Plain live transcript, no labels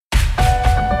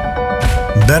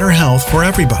better health for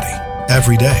everybody,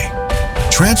 every day.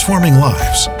 Transforming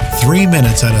lives, 3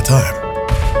 minutes at a time.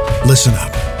 Listen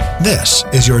up. This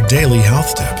is your daily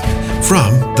health tip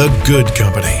from The Good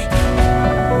Company.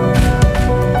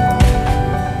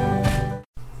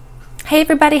 Hey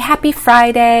everybody, happy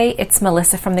Friday. It's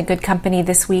Melissa from The Good Company.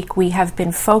 This week we have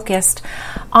been focused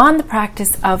on the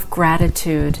practice of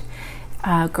gratitude.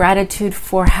 Gratitude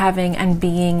for having and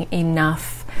being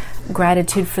enough.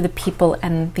 Gratitude for the people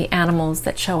and the animals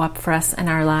that show up for us in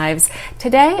our lives.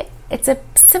 Today, it's a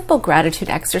simple gratitude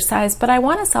exercise, but I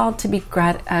want us all to be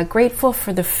grateful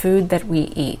for the food that we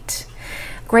eat.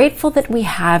 Grateful that we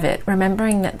have it,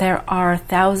 remembering that there are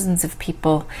thousands of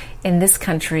people in this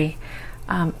country,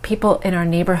 people in our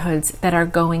neighborhoods that are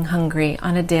going hungry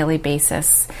on a daily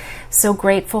basis. So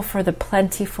grateful for the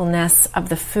plentifulness of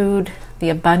the food, the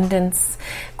abundance.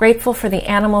 Grateful for the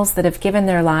animals that have given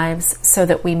their lives so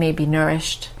that we may be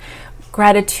nourished.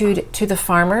 Gratitude to the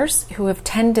farmers who have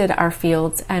tended our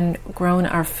fields and grown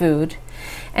our food.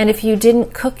 And if you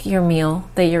didn't cook your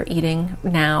meal that you're eating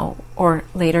now or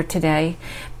later today,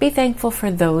 be thankful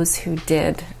for those who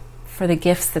did, for the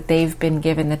gifts that they've been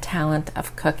given, the talent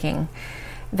of cooking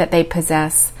that they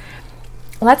possess.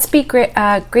 Let's be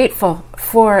grateful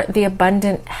for the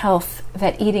abundant health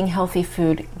that eating healthy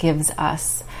food gives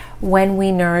us. When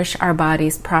we nourish our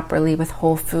bodies properly with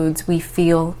whole foods, we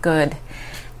feel good.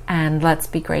 And let's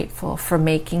be grateful for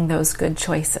making those good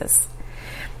choices.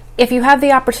 If you have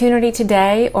the opportunity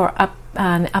today or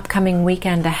upcoming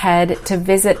weekend ahead to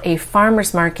visit a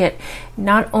farmer's market,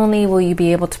 not only will you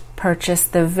be able to purchase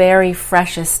the very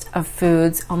freshest of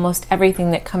foods, almost everything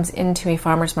that comes into a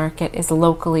farmer's market is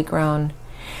locally grown.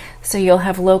 So you'll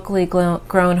have locally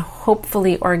grown,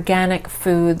 hopefully organic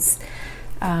foods.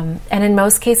 And in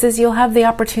most cases, you'll have the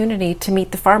opportunity to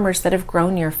meet the farmers that have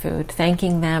grown your food.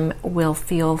 Thanking them will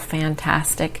feel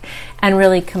fantastic and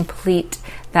really complete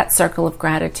that circle of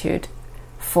gratitude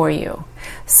for you.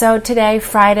 So today,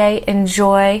 Friday,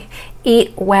 enjoy,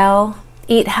 eat well,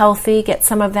 eat healthy, get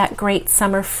some of that great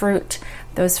summer fruit,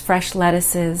 those fresh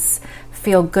lettuces,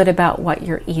 feel good about what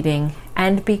you're eating,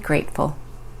 and be grateful.